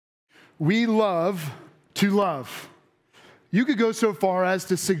We love to love. You could go so far as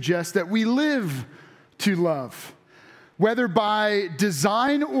to suggest that we live to love. Whether by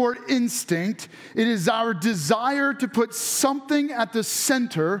design or instinct, it is our desire to put something at the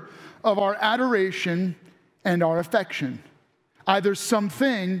center of our adoration and our affection. Either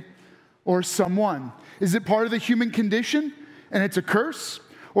something or someone. Is it part of the human condition and it's a curse?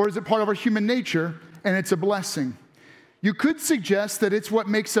 Or is it part of our human nature and it's a blessing? You could suggest that it's what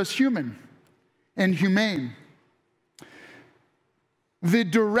makes us human and humane. The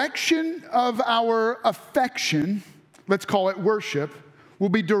direction of our affection, let's call it worship, will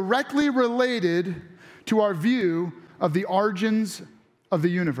be directly related to our view of the origins of the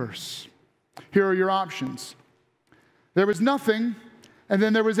universe. Here are your options. There was nothing, and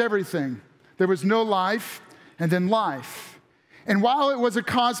then there was everything. There was no life, and then life. And while it was a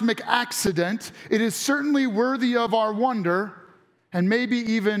cosmic accident, it is certainly worthy of our wonder and maybe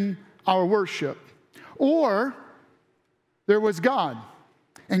even our worship. Or there was God,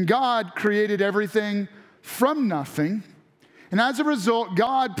 and God created everything from nothing. And as a result,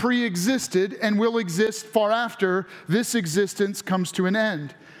 God pre-existed and will exist far after this existence comes to an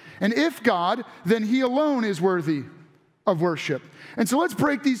end. And if God, then He alone is worthy of worship. And so let's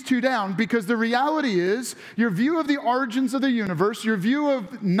break these two down, because the reality is your view of the origins of the universe, your view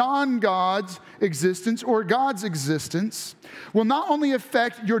of non-God's existence or God's existence will not only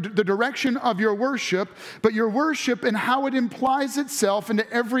affect the direction of your worship, but your worship and how it implies itself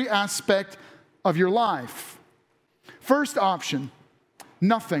into every aspect of your life. First option,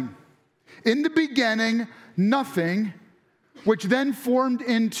 nothing. In the beginning, nothing, which then formed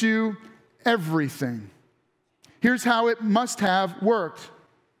into everything. Here's how it must have worked.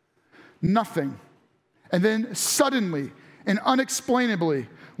 Nothing. And then suddenly and unexplainably,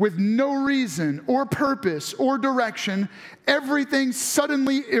 with no reason or purpose or direction, everything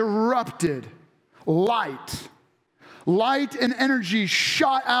suddenly erupted. Light. Light and energy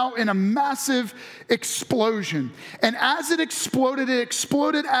shot out in a massive explosion. And as it exploded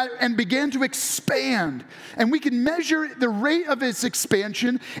and began to expand. And we can measure the rate of its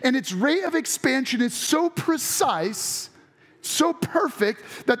expansion, and its rate of expansion is so precise, so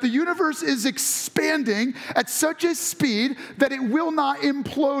perfect, that the universe is expanding at such a speed that it will not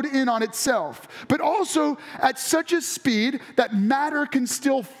implode in on itself, but also at such a speed that matter can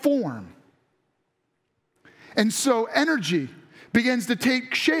still form. And so energy begins to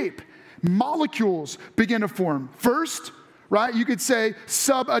take shape. Molecules begin to form. First, right, you could say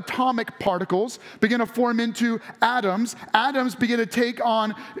subatomic particles begin to form into atoms. Atoms begin to take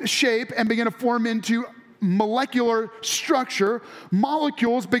on shape and begin to form into molecular structure.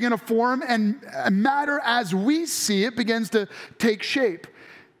 Molecules begin to form, and matter as we see it begins to take shape.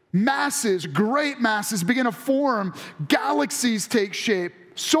 Masses, great masses begin to form. Galaxies take shape.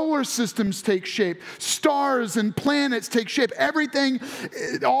 Solar systems take shape. Stars and planets take shape. Everything,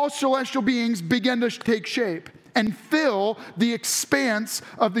 all celestial beings begin to take shape and fill the expanse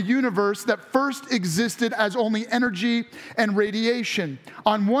of the universe that first existed as only energy and radiation.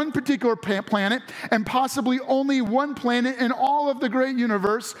 On one particular planet, and possibly only one planet in all of the great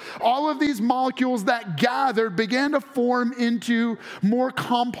universe, all of these molecules that gathered began to form into more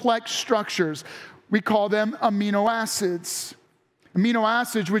complex structures. We call them amino acids. Amino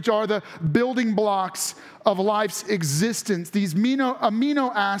acids, which are the building blocks of life's existence. These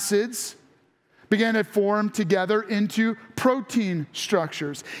amino acids began to form together into protein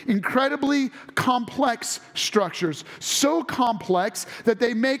structures, incredibly complex structures, so complex that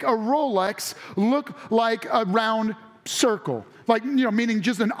they make a Rolex look like a round circle. Like, meaning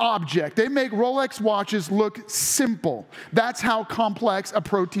just an object. They make Rolex watches look simple. That's how complex a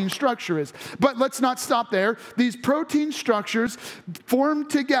protein structure is. But let's not stop there. These protein structures formed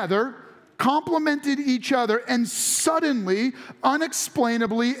together, complemented each other, and suddenly,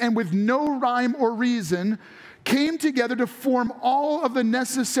 unexplainably, and with no rhyme or reason, came together to form all of the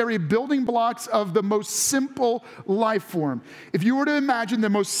necessary building blocks of the most simple life form. If you were to imagine the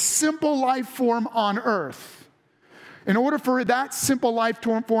most simple life form on earth, in order for that simple life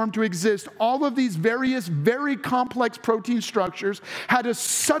form to exist, all of these various, very complex protein structures had to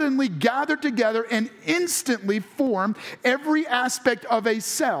suddenly gather together and instantly form every aspect of a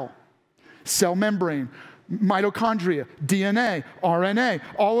cell. Cell membrane, mitochondria, DNA, RNA,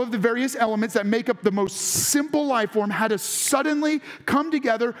 all of the various elements that make up the most simple life form had to suddenly come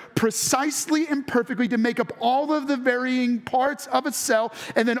together precisely and perfectly to make up all of the varying parts of a cell,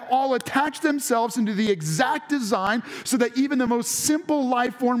 and then all attach themselves into the exact design so that even the most simple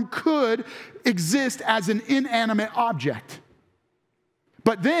life form could exist as an inanimate object.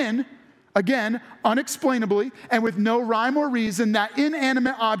 But then, Again, unexplainably and with no rhyme or reason, that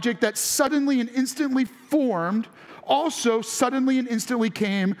inanimate object that suddenly and instantly formed also suddenly and instantly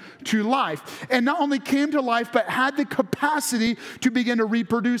came to life. And not only came to life, but had the capacity to begin to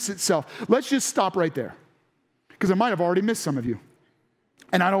reproduce itself. Let's just stop right there, because I might have already missed some of you,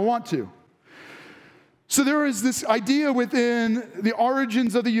 and I don't want to. So there is this idea within the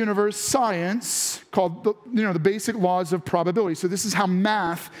origins of the universe, science, called the basic laws of probability. So this is how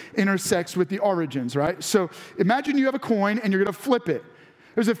math intersects with the origins, right? So imagine you have a coin and you're going to flip it.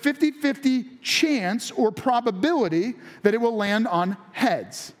 There's a 50-50 chance or probability that it will land on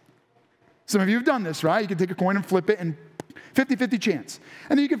heads. Some of you have done this, right? You can take a coin and flip it and 50-50 chance.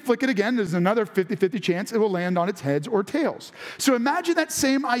 And then you can flick it again. There's another 50-50 chance it will land on its heads or tails. So imagine that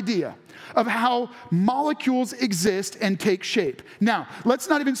same idea of how molecules exist and take shape. Now, let's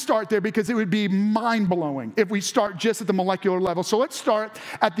not even start there, because it would be mind-blowing if we start just at the molecular level. So let's start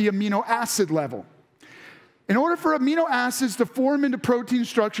at the amino acid level. In order for amino acids to form into protein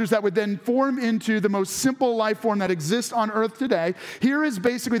structures that would then form into the most simple life form that exists on Earth today, here is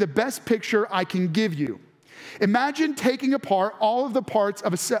basically the best picture I can give you. Imagine taking apart all of the parts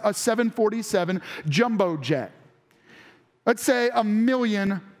of a 747 jumbo jet. Let's say 1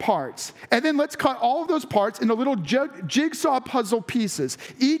 million parts. And then let's cut all of those parts into little jigsaw puzzle pieces.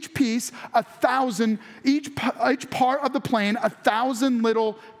 Each piece, 1,000, each part of the plane, 1,000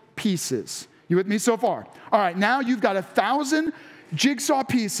 little pieces. You with me so far? All right, now you've got 1,000 jigsaw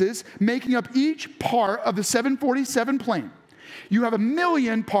pieces making up each part of the 747 plane. You have 1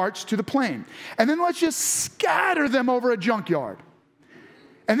 million parts to the plane. And then let's just scatter them over a junkyard.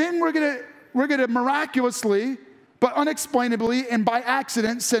 And then we're gonna miraculously, but unexplainably and by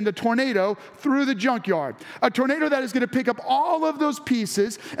accident, send a tornado through the junkyard. A tornado that is going to pick up all of those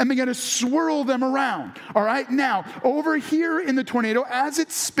pieces and begin to swirl them around. All right? Now, over here in the tornado, as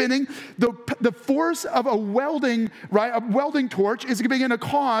it's spinning, the force of a welding torch is going to begin to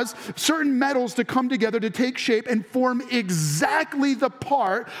cause certain metals to come together to take shape and form exactly the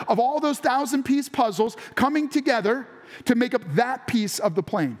part of all those 1,000-piece puzzles coming together to make up that piece of the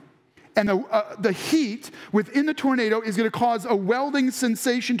plane. And the heat within the tornado is going to cause a welding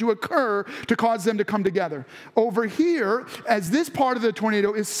sensation to occur to cause them to come together. Over here, as this part of the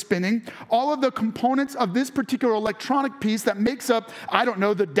tornado is spinning, all of the components of this particular electronic piece that makes up, I don't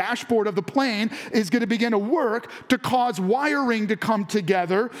know, the dashboard of the plane is going to begin to work to cause wiring to come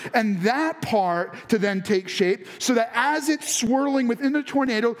together and that part to then take shape, so that as it's swirling within the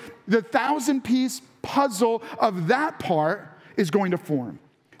tornado, the 1,000-piece puzzle of that part is going to form.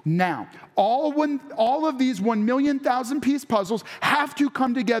 Now, all of these 1 million 1,000-piece puzzles have to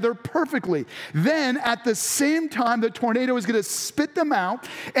come together perfectly. Then, at the same time, the tornado is going to spit them out,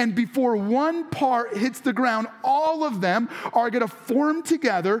 and before one part hits the ground, all of them are going to form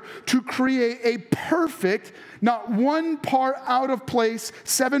together to create a perfect, not one part out of place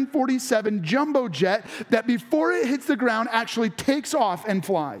 747 jumbo jet that before it hits the ground actually takes off and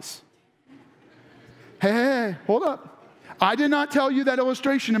flies. Hey, hold up. I did not tell you that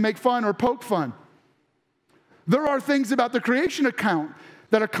illustration to make fun or poke fun. There are things about the creation account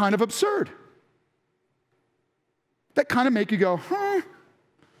that are kind of absurd, that kind of make you go, huh?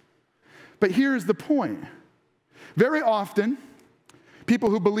 But here's the point. Very often,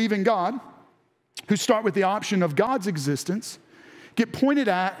 people who believe in God, who start with the option of God's existence, get pointed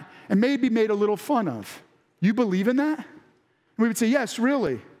at and maybe made a little fun of. You believe in that? And we would say, yes,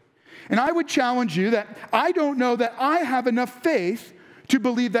 really. And I would challenge you that I don't know that I have enough faith to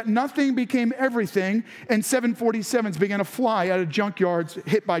believe that nothing became everything and 747s began to fly out of junkyards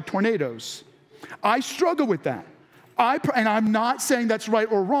hit by tornadoes. I struggle with that. And I'm not saying that's right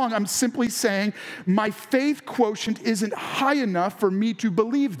or wrong. I'm simply saying my faith quotient isn't high enough for me to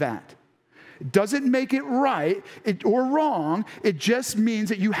believe that. It doesn't make it right or wrong. It just means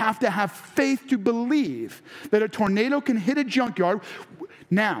that you have to have faith to believe that a tornado can hit a junkyard.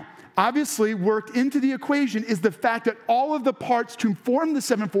 Now, obviously, worked into the equation is the fact that all of the parts to form the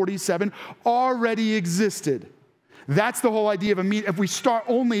 747 already existed. That's the whole idea of amino. If we start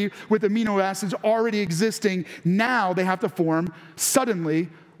only with amino acids already existing, now they have to form suddenly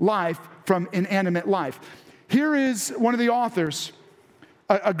life from inanimate life. Here is one of the authors,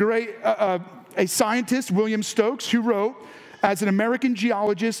 a scientist, William Stokes, who wrote, as an American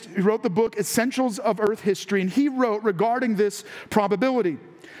geologist, who wrote the book Essentials of Earth History, and he wrote regarding this probability.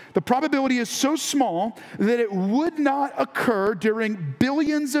 The probability is so small that it would not occur during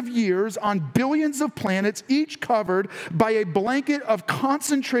billions of years on billions of planets, each covered by a blanket of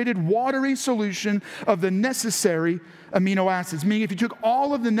concentrated watery solution of the necessary amino acids. Meaning if you took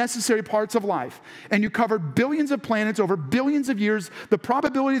all of the necessary parts of life and you covered billions of planets over billions of years, the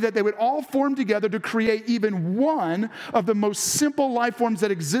probability that they would all form together to create even one of the most simple life forms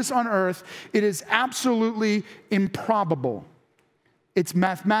that exist on Earth, it is absolutely improbable. It's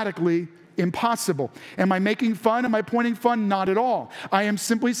mathematically impossible. Am I making fun? Am I pointing fun? Not at all. I am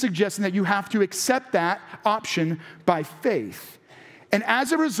simply suggesting that you have to accept that option by faith. And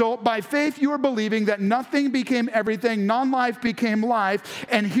as a result, by faith, you are believing that nothing became everything, non-life became life,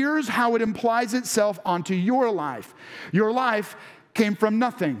 and here's how it implies itself onto your life. Your life came from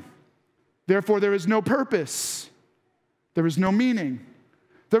nothing. Therefore, there is no purpose. There is no meaning.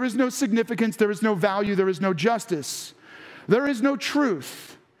 There is no significance. There is no value. There is no justice. There is no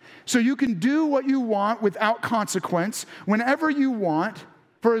truth. So you can do what you want without consequence, whenever you want,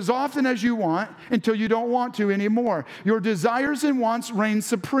 for as often as you want, until you don't want to anymore. Your desires and wants reign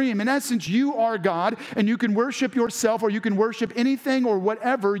supreme. In essence, you are God, and you can worship yourself, or you can worship anything or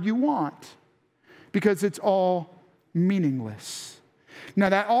whatever you want, because it's all meaningless. Now,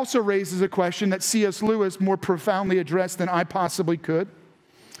 that also raises a question that C.S. Lewis more profoundly addressed than I possibly could.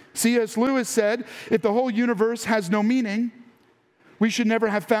 C.S. Lewis said, if the whole universe has no meaning, we should never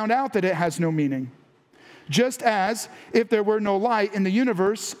have found out that it has no meaning. Just as if there were no light in the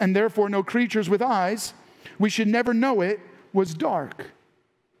universe and therefore no creatures with eyes, we should never know it was dark.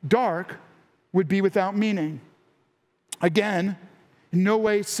 Dark would be without meaning. Again, in no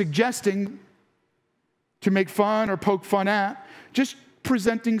way suggesting to make fun or poke fun at, just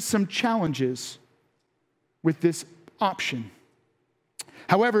presenting some challenges with this option.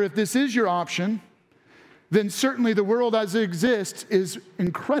 However, if this is your option, then certainly the world as it exists is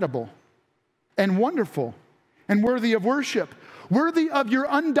incredible and wonderful and worthy of worship, worthy of your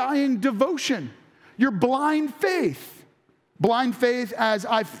undying devotion, your blind faith. Blind faith, as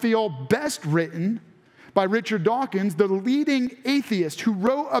I feel best written by Richard Dawkins, the leading atheist who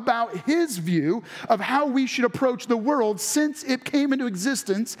wrote about his view of how we should approach the world since it came into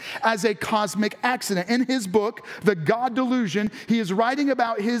existence as a cosmic accident. In his book, The God Delusion, he is writing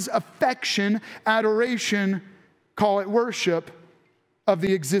about his affection, adoration, call it worship, of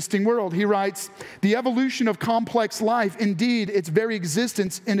the existing world. He writes, the evolution of complex life, indeed its very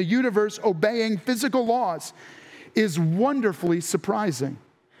existence in a universe obeying physical laws, is wonderfully surprising,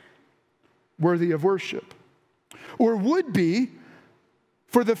 worthy of worship, or would be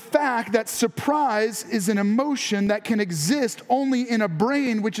for the fact that surprise is an emotion that can exist only in a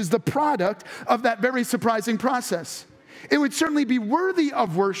brain which is the product of that very surprising process. It would certainly be worthy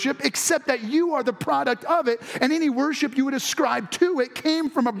of worship, except that you are the product of it, and any worship you would ascribe to it came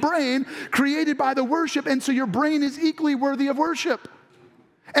from a brain created by the worship, and so your brain is equally worthy of worship.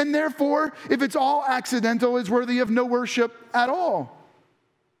 And therefore, if it's all accidental, it's worthy of no worship at all.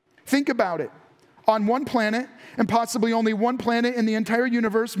 Think about it. On one planet, and possibly only one planet in the entire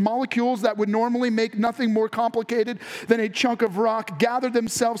universe, molecules that would normally make nothing more complicated than a chunk of rock gather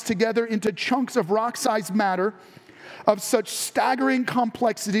themselves together into chunks of rock-sized matter of such staggering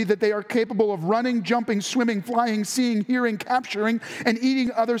complexity that they are capable of running, jumping, swimming, flying, seeing, hearing, capturing, and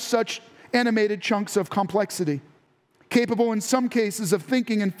eating other such animated chunks of complexity. Capable in some cases of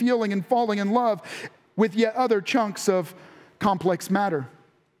thinking and feeling and falling in love with yet other chunks of complex matter.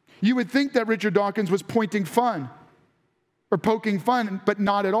 You would think that Richard Dawkins was pointing fun or poking fun, but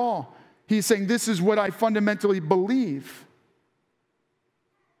not at all. He's saying, this is what I fundamentally believe.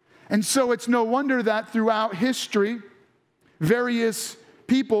 And so it's no wonder that throughout history, various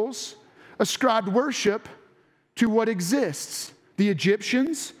peoples ascribed worship to what exists. The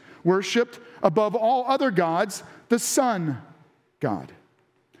Egyptians worshiped, above all other gods, the sun god.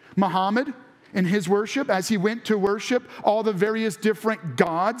 Muhammad, in his worship, as he went to worship all the various different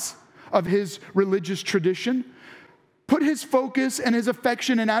gods of his religious tradition, put his focus and his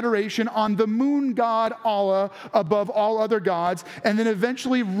affection and adoration on the moon god Allah above all other gods, and then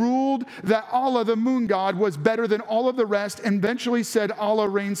eventually ruled that Allah, the moon god, was better than all of the rest, and eventually said Allah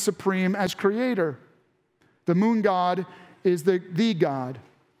reigns supreme as creator. The moon god is the God.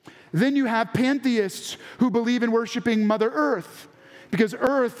 Then you have pantheists who believe in worshiping Mother Earth, because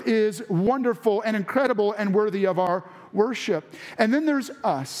Earth is wonderful and incredible and worthy of our worship. And then there's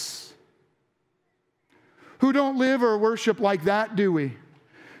us, who don't live or worship like that, do we?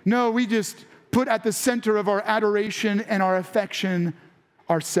 No, we just put at the center of our adoration and our affection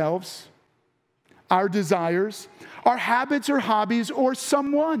ourselves, our desires, our habits or hobbies, or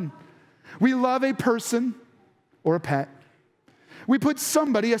someone. We love a person or a pet. We put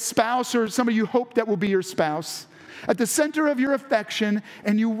somebody, a spouse or somebody you hope that will be your spouse, at the center of your affection,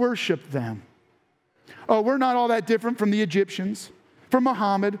 and you worship them. Oh, we're not all that different from the Egyptians, from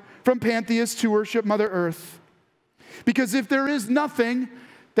Muhammad, from pantheists who worship Mother Earth. Because if there is nothing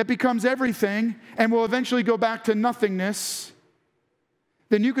that becomes everything and will eventually go back to nothingness,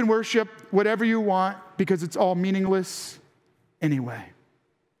 then you can worship whatever you want because it's all meaningless anyway.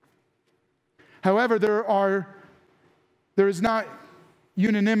 However, there is not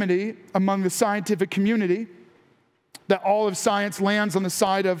unanimity among the scientific community that all of science lands on the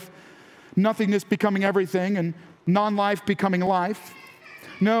side of nothingness becoming everything and non-life becoming life.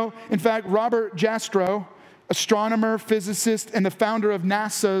 No, in fact, Robert Jastrow, astronomer, physicist, and the founder of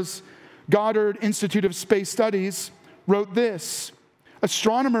NASA's Goddard Institute of Space Studies, wrote this: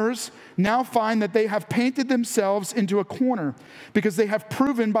 astronomers now find that they have painted themselves into a corner because they have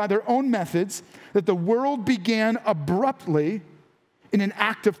proven by their own methods that the world began abruptly in an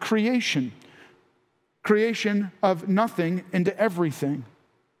act of creation of nothing into everything,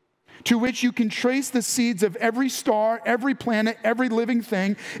 to which you can trace the seeds of every star, every planet, every living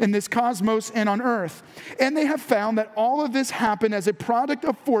thing in this cosmos and on earth. And they have found that all of this happened as a product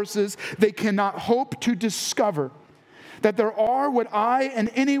of forces they cannot hope to discover. That there are what I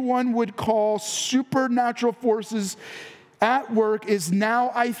and anyone would call supernatural forces at work is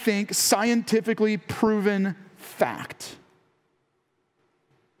now, I think, scientifically proven fact.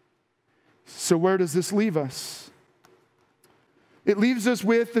 So where does this leave us? It leaves us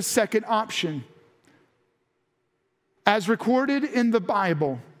with the second option. As recorded in the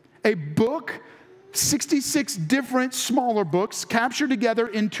Bible, a book, 66 different smaller books captured together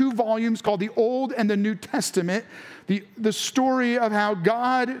in 2 volumes called the Old and the New Testament, the story of how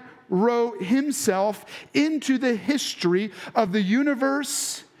God wrote himself into the history of the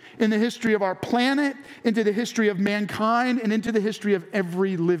universe, in the history of our planet, into the history of mankind, and into the history of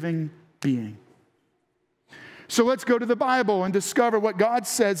every living being. So let's go to the Bible and discover what God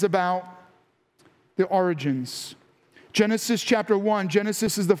says about the origins. Genesis chapter 1.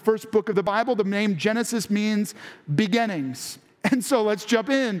 Genesis is the first book of the Bible. The name Genesis means beginnings. And so let's jump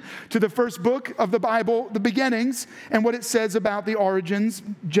in to the first book of the Bible, the beginnings, and what it says about the origins.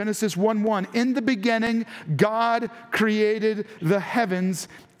 Genesis 1:1. In the beginning, God created the heavens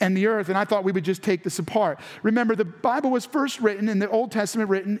and the earth. And I thought we would just take this apart. Remember, the Bible was first written in the Old Testament,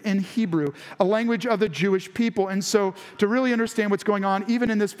 written in Hebrew, a language of the Jewish people. And so to really understand what's going on, even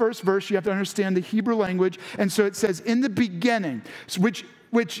in this first verse, you have to understand the Hebrew language. And so it says, in the beginning, which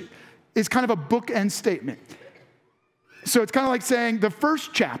is kind of a bookend statement. So it's kind of like saying the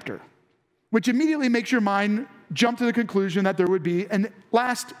first chapter, which immediately makes your mind jump to the conclusion that there would be a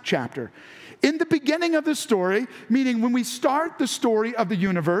last chapter. In the beginning of the story, meaning when we start the story of the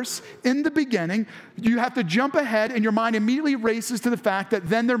universe, in the beginning, you have to jump ahead and your mind immediately races to the fact that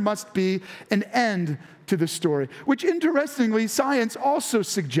then there must be an end to the story, which interestingly, science also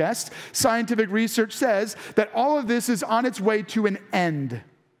suggests, scientific research says that all of this is on its way to an end.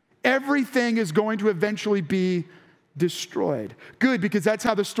 Everything is going to eventually be destroyed. Good, because that's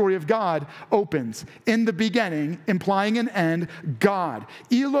how the story of God opens. In the beginning, implying an end, God.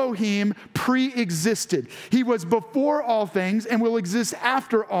 Elohim pre-existed. He was before all things and will exist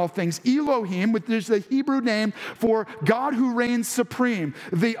after all things. Elohim, which is the Hebrew name for God who reigns supreme.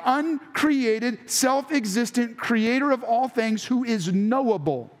 The uncreated, self-existent creator of all things who is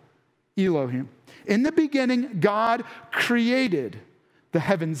knowable. Elohim. In the beginning, God created the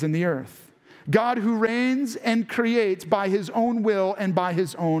heavens and the earth. God who reigns and creates by his own will and by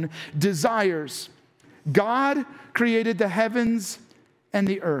his own desires. God created the heavens and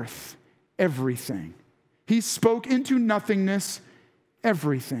the earth, everything. He spoke into nothingness,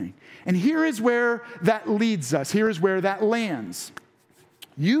 everything. And here is where that leads us. Here is where that lands.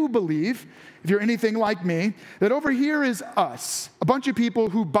 You believe, if you're anything like me, that over here is us, a bunch of people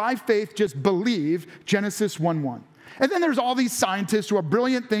who by faith just believe Genesis 1:1. And then there's all these scientists who are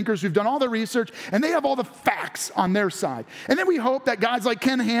brilliant thinkers who've done all the research, and they have all the facts on their side. And then we hope that guys like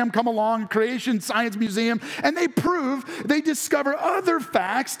Ken Ham come along, Creation Science Museum, and they discover other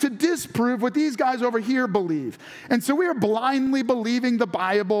facts to disprove what these guys over here believe. And so we are blindly believing the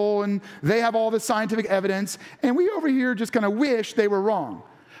Bible, and they have all the scientific evidence, and we over here just kind of wish they were wrong.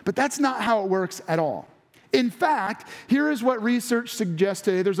 But that's not how it works at all. In fact, here is what research suggests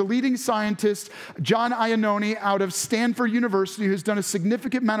today. There's a leading scientist, John Iannone, out of Stanford University, who's done a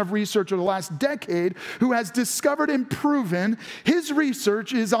significant amount of research over the last decade, who has discovered and proven his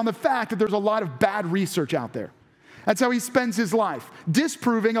research is on the fact that there's a lot of bad research out there. That's how he spends his life,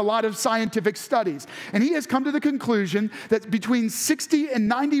 disproving a lot of scientific studies. And he has come to the conclusion that between 60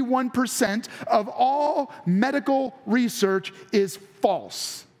 and 91% of all medical research is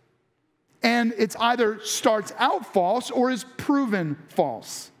false. And it's either starts out false or is proven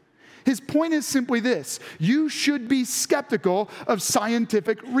false. His point is simply this: you should be skeptical of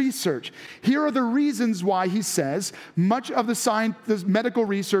scientific research. Here are the reasons why he says much of the medical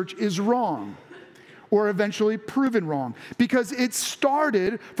research is wrong, or eventually proven wrong, because it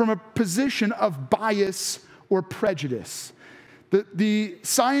started from a position of bias or prejudice. The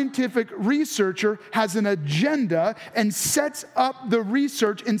scientific researcher has an agenda and sets up the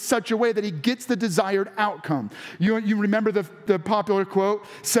research in such a way that he gets the desired outcome. You remember the popular quote,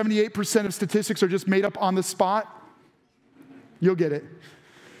 78% of statistics are just made up on the spot? You'll get it.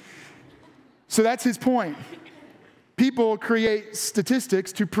 So that's his point. People create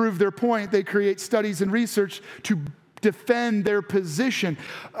statistics to prove their point. They create studies and research to defend their position.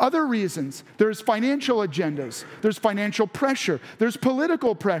 Other reasons: there's financial agendas, there's financial pressure, there's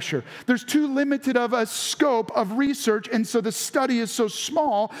political pressure. There's too limited of a scope of research, and so the study is so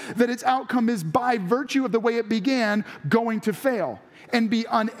small that its outcome is, by virtue of the way it began, going to fail and be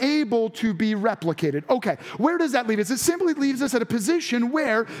unable to be replicated. Okay, where does that leave us? It simply leaves us at a position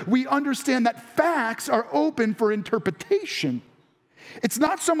where we understand that facts are open for interpretation. It's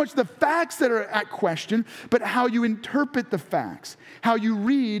not so much the facts that are at question, but how you interpret the facts, how you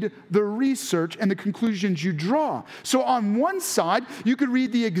read the research and the conclusions you draw. So on one side, you could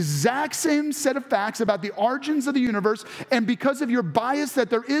read the exact same set of facts about the origins of the universe, and because of your bias that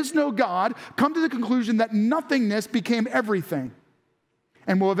there is no God, come to the conclusion that nothingness became everything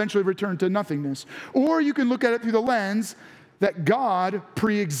and will eventually return to nothingness. Or you can look at it through the lens that God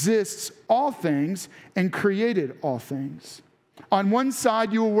pre-exists all things and created all things. On one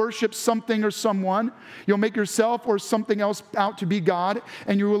side, you will worship something or someone. You'll make yourself or something else out to be God,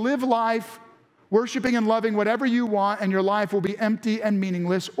 and you will live life worshiping and loving whatever you want, and your life will be empty and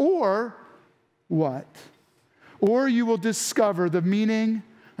meaningless. Or what? Or you will discover the meaning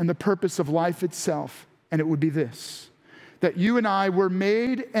and the purpose of life itself, and it would be this: that you and I were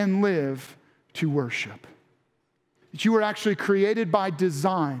made and live to worship. That you were actually created by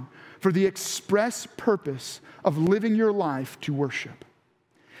design for the express purpose of living your life to worship.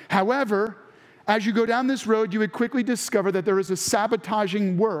 However, as you go down this road, you would quickly discover that there is a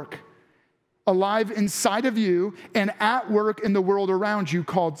sabotaging work alive inside of you and at work in the world around you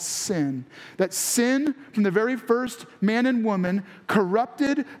called sin. That sin, from the very first man and woman,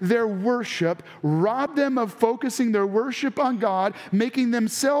 corrupted their worship, robbed them of focusing their worship on God, making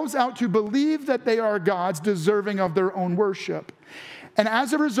themselves out to believe that they are gods deserving of their own worship. And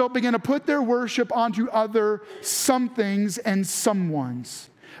as a result, began to put their worship onto other somethings and someones.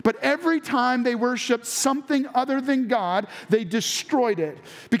 But every time they worshiped something other than God, they destroyed it,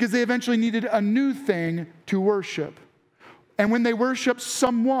 because they eventually needed a new thing to worship. And when they worshiped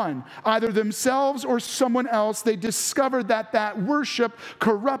someone, either themselves or someone else, they discovered that that worship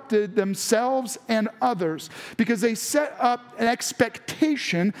corrupted themselves and others, because they set up an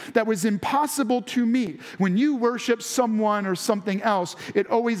expectation that was impossible to meet. When you worship someone or something else, it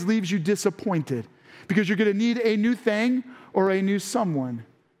always leaves you disappointed, because you're going to need a new thing or a new someone,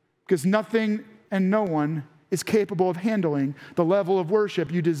 because nothing and no one is capable of handling the level of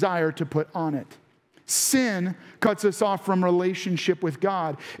worship you desire to put on it. Sin cuts us off from relationship with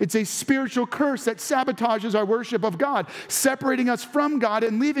God. It's a spiritual curse that sabotages our worship of God, separating us from God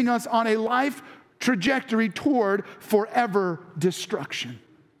and leaving us on a life trajectory toward forever destruction.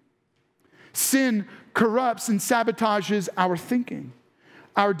 Sin corrupts and sabotages our thinking,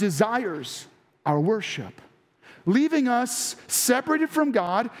 our desires, our worship, leaving us separated from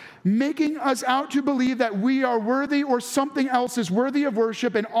God, making us out to believe that we are worthy or something else is worthy of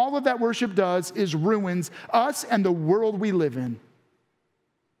worship, and all of that worship does is ruins us and the world we live in.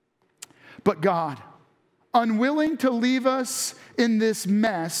 But God, unwilling to leave us in this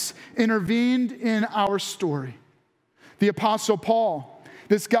mess, intervened in our story. The Apostle Paul,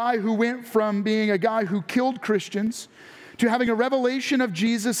 this guy who went from being a guy who killed Christians to having a revelation of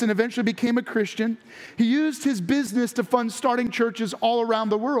Jesus and eventually became a Christian, he used his business to fund starting churches all around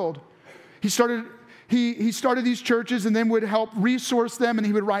the world. He started these churches and then would help resource them, and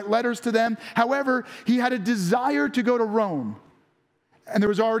he would write letters to them. However, he had a desire to go to Rome, and there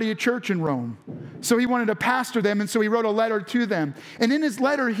was already a church in Rome. So he wanted to pastor them, and so he wrote a letter to them. And in his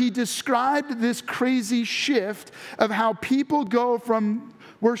letter, he described this crazy shift of how people go from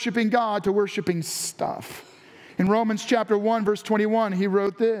worshiping God to worshiping stuff. In Romans chapter 1, verse 21, he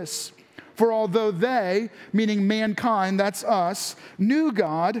wrote this: "For although they," meaning mankind, that's us, "knew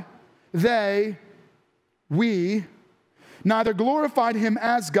God, they we neither glorified him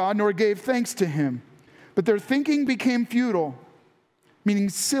as God nor gave thanks to him. But their thinking became futile, meaning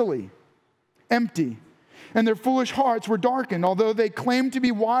silly, empty, and their foolish hearts were darkened. Although they claimed to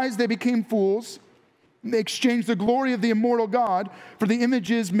be wise, they became fools. They exchanged the glory of the immortal God for the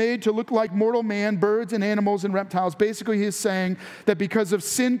images made to look like mortal man, birds and animals and reptiles. Basically, he is saying that because of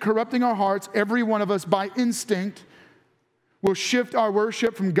sin corrupting our hearts, every one of us by instinct will shift our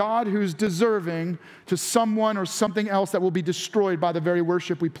worship from God who's deserving to someone or something else that will be destroyed by the very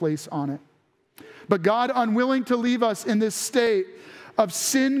worship we place on it. But God, unwilling to leave us in this state of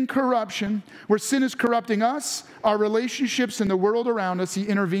sin corruption, where sin is corrupting us, our relationships, and the world around us, he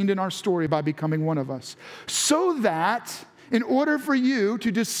intervened in our story by becoming one of us. So that in order for you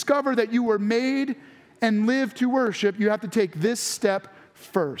to discover that you were made and live to worship, you have to take this step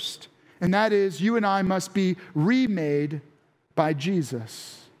first. And that is, you and I must be remade by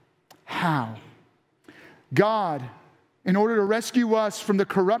Jesus. How? God, in order to rescue us from the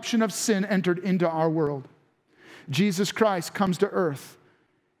corruption of sin, entered into our world. Jesus Christ comes to earth.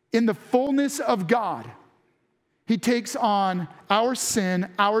 In the fullness of God, he takes on our sin,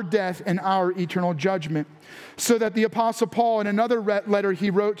 our death, and our eternal judgment. So that the Apostle Paul, in another letter he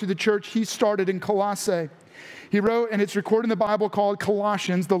wrote to the church he started in Colossae, he wrote, and it's recorded in the Bible called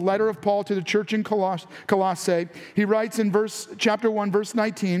Colossians, the letter of Paul to the church in Colossae. He writes in chapter 1, verse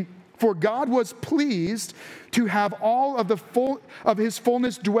 19, "For God was pleased to have all of his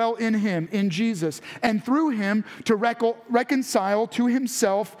fullness dwell in him, in Jesus, and through him to reconcile to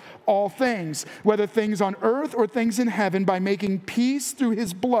himself all things, whether things on earth or things in heaven, by making peace through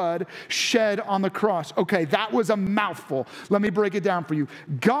his blood shed on the cross." Okay, that was a mouthful. Let me break it down for you.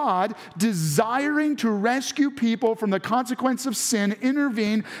 God, desiring to rescue people from the consequence of sin,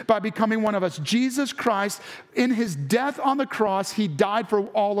 intervened by becoming one of us. Jesus Christ, in his death on the cross, he died for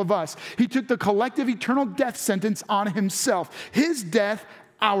all of us. He took the collective eternal death sentence on himself. His death,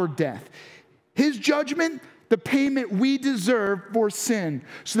 our death. His judgment, the payment we deserve for sin.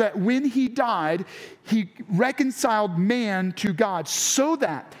 So that when he died, he reconciled man to God, so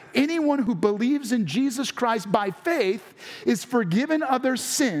that anyone who believes in Jesus Christ by faith is forgiven of their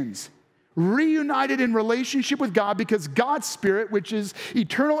sins, reunited in relationship with God, because God's spirit, which is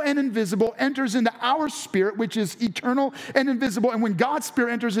eternal and invisible, enters into our spirit, which is eternal and invisible. And when God's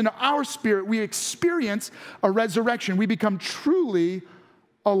spirit enters into our spirit, we experience a resurrection. We become truly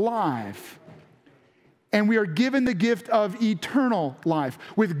alive. And we are given the gift of eternal life.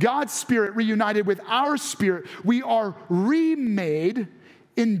 With God's spirit reunited with our spirit, we are remade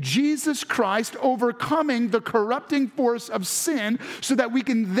in Jesus Christ, overcoming the corrupting force of sin, so that we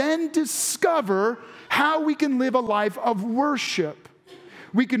can then discover how we can live a life of worship.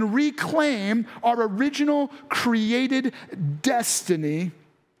 We can reclaim our original created destiny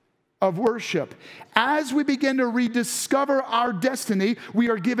of worship. As we begin to rediscover our destiny,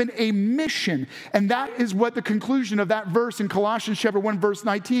 we are given a mission. And that is what the conclusion of that verse in Colossians chapter 1, verse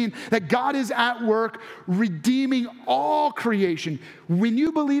 19, that God is at work redeeming all creation. When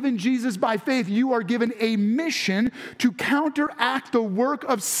you believe in Jesus by faith, you are given a mission to counteract the work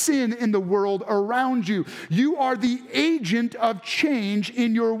of sin in the world around you. You are the agent of change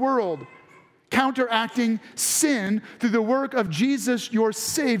in your world, counteracting sin through the work of Jesus, your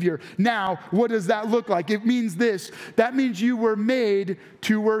Savior. Now, what does that look like? It means this. That means you were made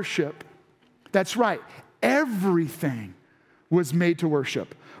to worship. That's right. Everything was made to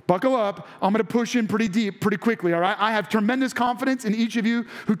worship. Buckle up. I'm going to push in pretty deep, pretty quickly, all right? I have tremendous confidence in each of you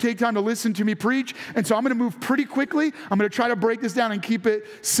who take time to listen to me preach, and so I'm going to move pretty quickly. I'm going to try to break this down and keep it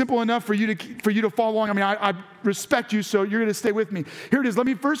simple enough for you to follow along. I mean, I respect you, so you're going to stay with me. Here it is. Let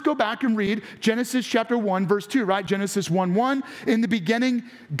me first go back and read Genesis chapter 1, verse 2, right? Genesis 1:1. In the beginning,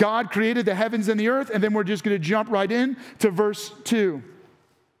 God created the heavens and the earth, and then we're just going to jump right in to verse 2.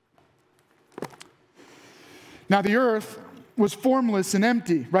 Now the earth was formless and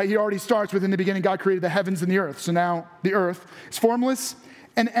empty, right? He already starts with, in the beginning, God created the heavens and the earth. So now the earth is formless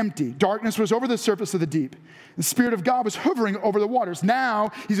and empty. Darkness was over the surface of the deep. The Spirit of God was hovering over the waters.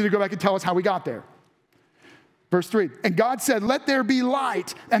 Now he's going to go back and tell us how we got there. Verse 3, and God said, let there be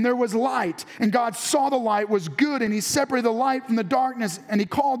light, and there was light. And God saw the light was good, and he separated the light from the darkness, and he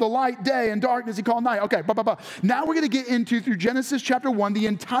called the light day, and darkness he called night. Okay, Now we're going to get into, through Genesis chapter 1, the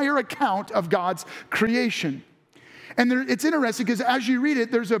entire account of God's creation. And it's interesting because as you read it,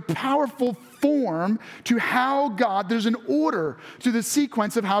 there's a powerful form to how God, there's an order to the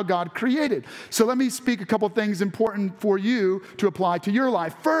sequence of how God created. So let me speak a couple things important for you to apply to your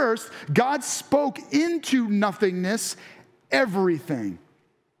life. First, God spoke into nothingness everything.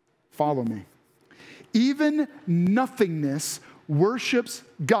 Follow me. Even nothingness worships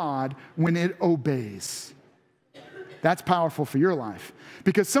God when it obeys. That's powerful for your life.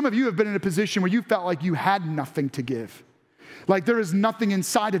 Because some of you have been in a position where you felt like you had nothing to give. Like there is nothing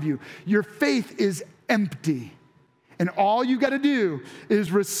inside of you. Your faith is empty. And all you got to do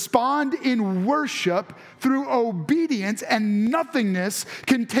is respond in worship through obedience, and nothingness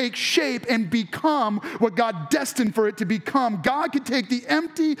can take shape and become what God destined for it to become. God can take the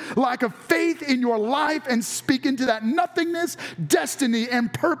empty lack of faith in your life and speak into that nothingness, destiny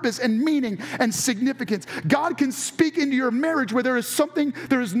and purpose and meaning and significance. God can speak into your marriage where there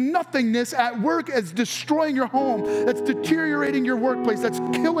is nothingness at work that's destroying your home, that's deteriorating your workplace, that's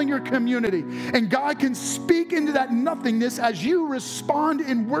killing your community. And God can speak into that nothingness as you respond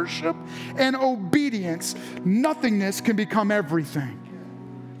in worship and obedience. Nothingness can become everything.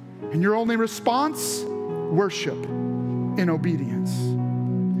 And your only response? Worship in obedience.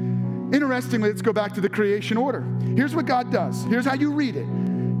 Interestingly, let's go back to the creation order. Here's what God does. Here's how you read it.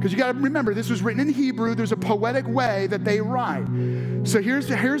 Because you got to remember, this was written in Hebrew. There's a poetic way that they write. So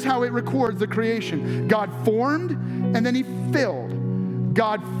here's how it records the creation. God formed, and then he filled.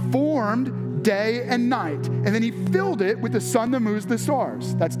 God formed day and night, and then he filled it with the sun, the moon, the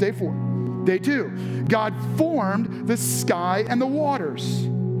stars. That's day 4. Day 2, God formed the sky and the waters.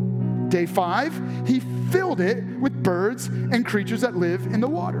 Day 5, he filled it with birds and creatures that live in the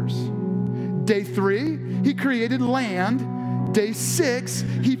waters. Day 3, he created land. Day 6,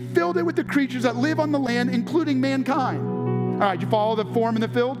 he filled it with the creatures that live on the land, including mankind. All right, you follow the form and the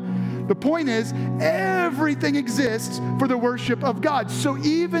filled? The point is, everything exists for the worship of God. So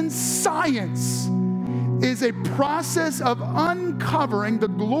even science is a process of uncovering the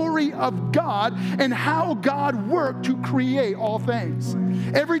glory of God and how God worked to create all things.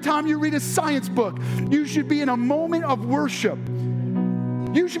 Every time you read a science book, you should be in a moment of worship.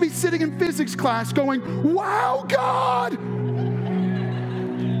 You should be sitting in physics class going, wow, God!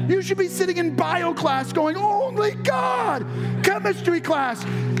 You should be sitting in bio class going, only God! Chemistry class,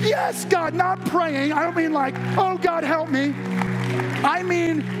 yes, God, not praying. I don't mean like, oh, God, help me. I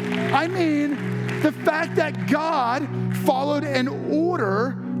mean, the fact that God followed an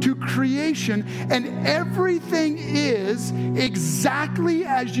order to creation, and everything is exactly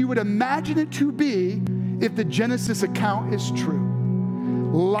as you would imagine it to be if the Genesis account is true.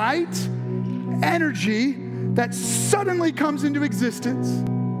 Light, energy that suddenly comes into existence,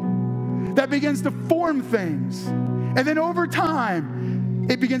 that begins to form things. And then over time,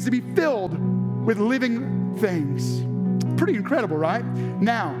 it begins to be filled with living things. Pretty incredible, right?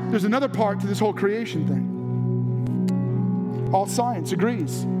 Now, there's another part to this whole creation thing. All science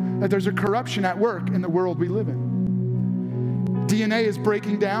agrees that there's a corruption at work in the world we live in. DNA is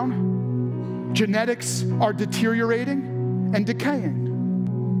breaking down. Genetics are deteriorating and decaying.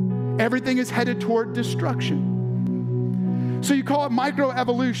 Everything is headed toward destruction. So you call it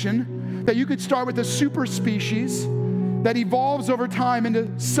microevolution, that you could start with a super species that evolves over time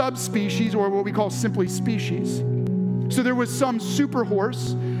into subspecies, or what we call simply species. So there was some super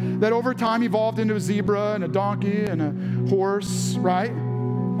horse that over time evolved into a zebra and a donkey and a horse, right?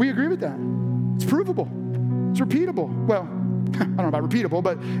 We agree with that. It's provable. It's repeatable. Well, I don't know about repeatable,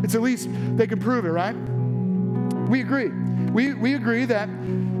 but it's at least they can prove it, right? We agree. We agree that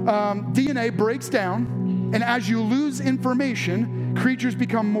DNA breaks down, and as you lose information, creatures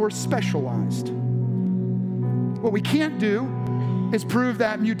become more specialized. What we can't do is prove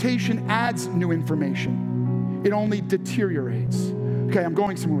that mutation adds new information. It only deteriorates. Okay, I'm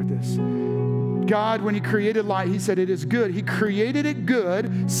going somewhere with this. God, when he created light, he said it is good. He created it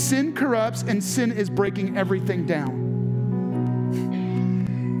good. Sin corrupts, and sin is breaking everything down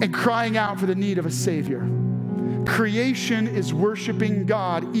and crying out for the need of a Savior. Creation is worshiping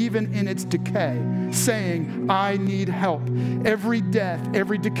God even in its decay, saying, I need help. Every death,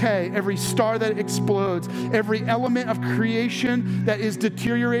 every decay, every star that explodes, every element of creation that is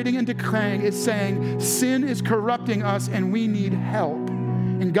deteriorating and decaying is saying, sin is corrupting us and we need help.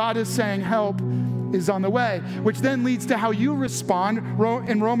 And God is saying, help is on the way, which then leads to how you respond.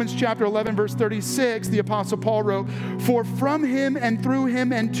 In Romans chapter 11, verse 36, the Apostle Paul wrote, for from him and through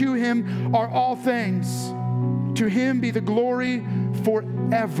him and to him are all things. To him be the glory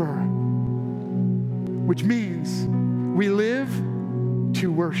forever. Which means we live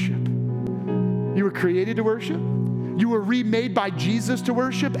to worship. You were created to worship. You were remade by Jesus to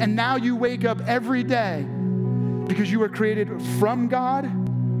worship. And now you wake up every day because you were created from God,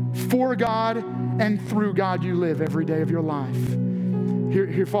 for God, and through God you live every day of your life.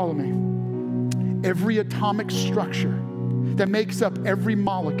 Here, follow me. Every atomic structure that makes up every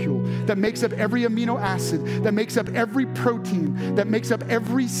molecule, that makes up every amino acid, that makes up every protein, that makes up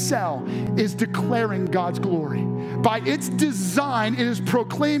every cell, is declaring God's glory. By its design, it is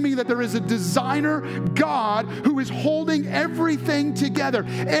proclaiming that there is a designer God who is holding everything together.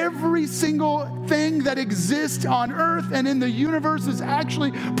 Every single thing that exists on earth and in the universe is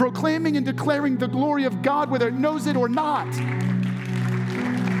actually proclaiming and declaring the glory of God, whether it knows it or not.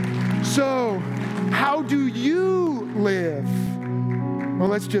 So, how do you live? Well,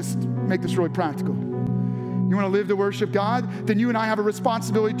 let's just make this really practical. You want to live to worship God? Then you and I have a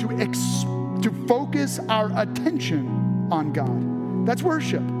responsibility to focus our attention on God. That's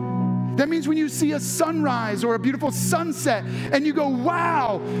worship. That means when you see a sunrise or a beautiful sunset and you go,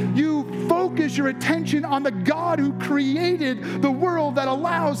 wow, you focus your attention on the God who created the world that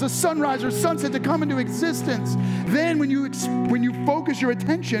allows a sunrise or sunset to come into existence. Then when you focus your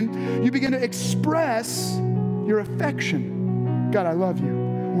attention, you begin to express your affection. God, I love you.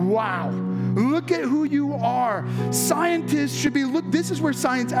 Wow. Look at who you are. Scientists should be, this is where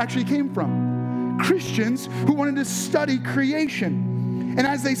science actually came from. Christians who wanted to study creation. And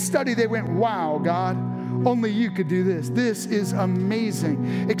as they studied, they went, wow, God, only you could do this. This is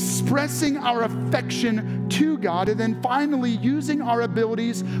amazing. Expressing our affection to God and then finally using our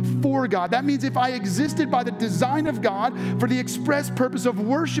abilities for God. That means if I existed by the design of God for the express purpose of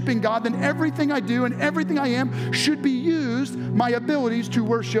worshiping God, then everything I do and everything I am should be used, my abilities to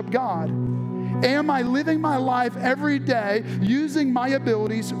worship God. Am I living my life every day using my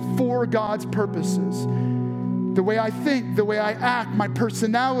abilities for God's purposes? The way I think, the way I act, my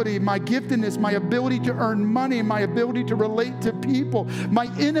personality, my giftedness, my ability to earn money, my ability to relate to people, my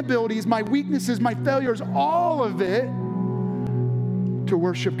inabilities, my weaknesses, my failures, all of it to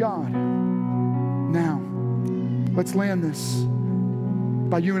worship God. Now, let's land this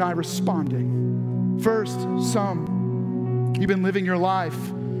by you and I responding. First, you've been living your life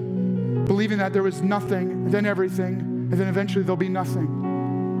believing that there was nothing, then everything, and then eventually there'll be nothing.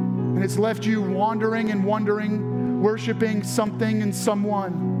 And it's left you wandering and wondering, worshiping something and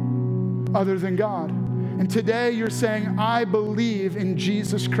someone other than God. And today you're saying, I believe in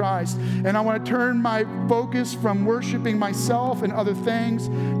Jesus Christ. And I want to turn my focus from worshiping myself and other things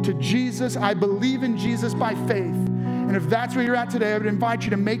to Jesus. I believe in Jesus by faith. And if that's where you're at today, I would invite you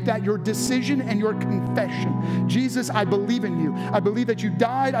to make that your decision and your confession. Jesus, I believe in you. I believe that you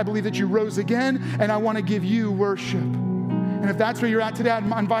died. I believe that you rose again. And I want to give you worship. And if that's where you're at today, I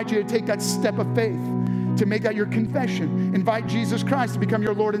invite you to take that step of faith, to make that your confession. Invite Jesus Christ to become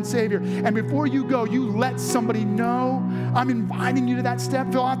your Lord and Savior. And before you go, you let somebody know. I'm inviting you to that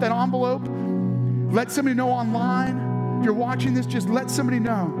step. Fill out that envelope. Let somebody know online. If you're watching this, just let somebody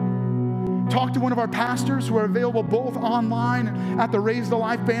know. Talk to one of our pastors who are available both online and at the Raise the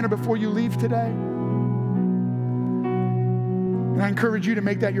Life banner before you leave today. And I encourage you to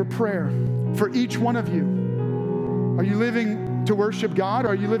make that your prayer for each one of you. Are you living to worship God, or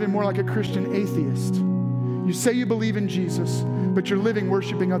are you living more like a Christian atheist? You say you believe in Jesus, but you're living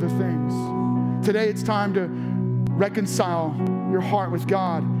worshiping other things. Today it's time to reconcile your heart with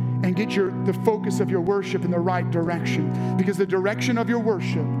God and get the focus of your worship in the right direction, because the direction of your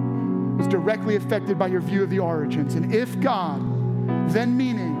worship is directly affected by your view of the origins. And if God, then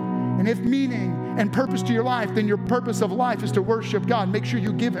meaning, and if meaning and purpose to your life, then your purpose of life is to worship God. Make sure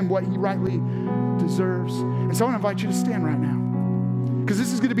you give him what he rightly deserves. And so I want to invite you to stand right now, because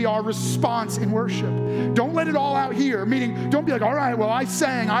this is going to be our response in worship. Don't let it all out here, meaning don't be like, all right, well, I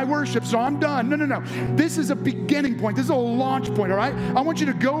sang, I worship, so I'm done. No. This is a beginning point. This is a launch point, all right? I want you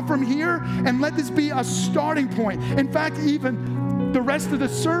to go from here and let this be a starting point. In fact, even the rest of the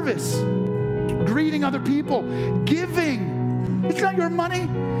service, greeting other people, giving. It's not your money.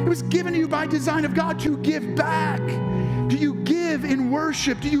 It was given to you by design of God to give back. Do you give in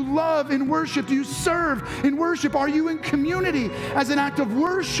worship? Do you love in worship? Do you serve in worship? Are you in community as an act of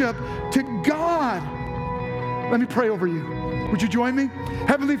worship to God? Let me pray over you. Would you join me?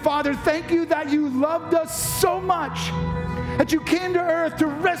 Heavenly Father, thank you that you loved us so much, that you came to earth to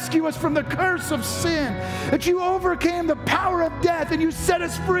rescue us from the curse of sin, that you overcame the power of death and you set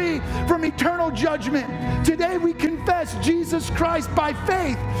us free from eternal judgment. Today we confess Jesus Christ by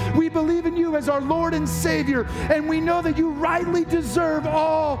faith. We believe in you as our Lord and Savior, and we know that you rightly deserve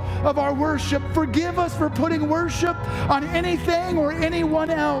all of our worship. Forgive us for putting worship on anything or anyone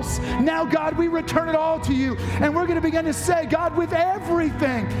else. Now, God, we return it all to you, and we're going to begin to say, God, with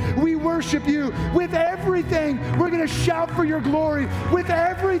everything we worship you. With everything we're going to shout for your glory. With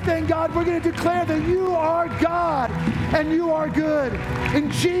everything, God, we're going to declare that you are God and you are good. In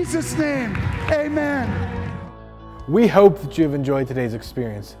Jesus' name, amen. We hope that you've enjoyed today's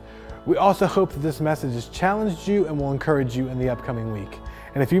experience. We also hope that this message has challenged you and will encourage you in the upcoming week.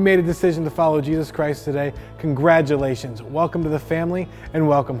 And if you made a decision to follow Jesus Christ today, congratulations. Welcome to the family and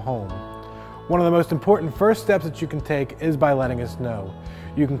welcome home. One of the most important first steps that you can take is by letting us know.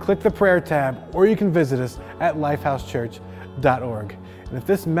 You can click the prayer tab or you can visit us at lifehousechurch.org. And if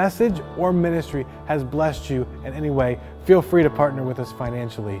this message or ministry has blessed you in any way, feel free to partner with us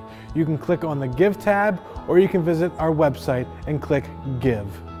financially. You can click on the Give tab or you can visit our website and click Give.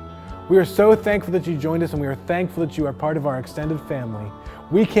 We are so thankful that you joined us, and we are thankful that you are part of our extended family.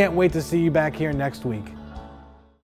 We can't wait to see you back here next week.